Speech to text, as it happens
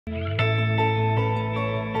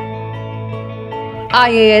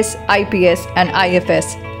IAS, IPS and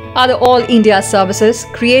IFS are the All India services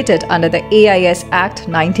created under the AIS Act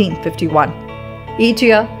 1951. Each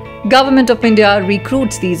year, Government of India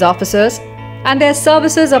recruits these officers and their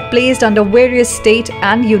services are placed under various state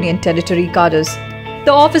and union territory cadres.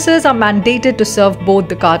 The officers are mandated to serve both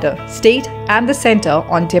the cadre, state and the centre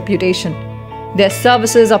on deputation. Their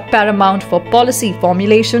services are paramount for policy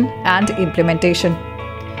formulation and implementation.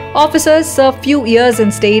 Officers serve few years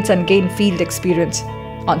in states and gain field experience.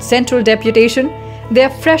 On central deputation, their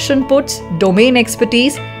fresh inputs, domain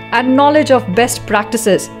expertise and knowledge of best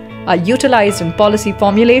practices are utilized in policy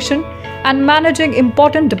formulation and managing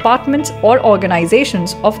important departments or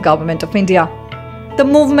organizations of Government of India. The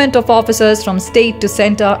movement of officers from state to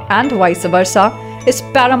centre and vice versa is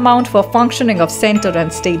paramount for functioning of centre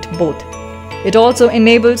and state both. It also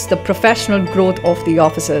enables the professional growth of the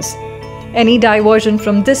officers. Any diversion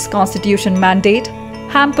from this constitution mandate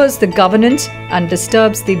hampers the governance and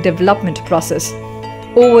disturbs the development process.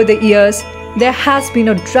 Over the years, there has been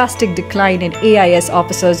a drastic decline in AIS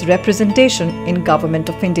officers' representation in Government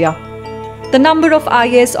of India. The number of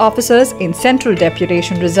IAS officers in Central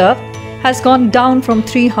Deputation Reserve has gone down from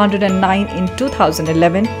 309 in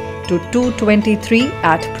 2011 to 223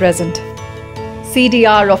 at present.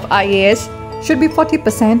 CDR of IAS should be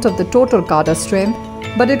 40% of the total cadre strength,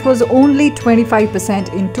 but it was only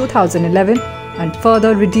 25% in 2011 and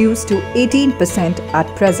further reduced to 18%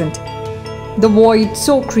 at present. The void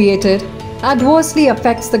so created adversely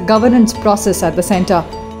affects the governance process at the centre.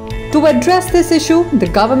 To address this issue, the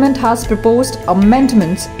government has proposed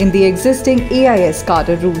amendments in the existing AIS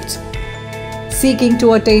cadre rules. Seeking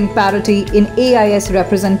to attain parity in AIS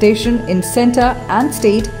representation in centre and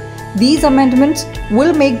state, these amendments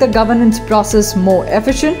will make the governance process more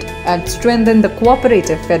efficient and strengthen the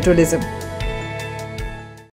cooperative federalism.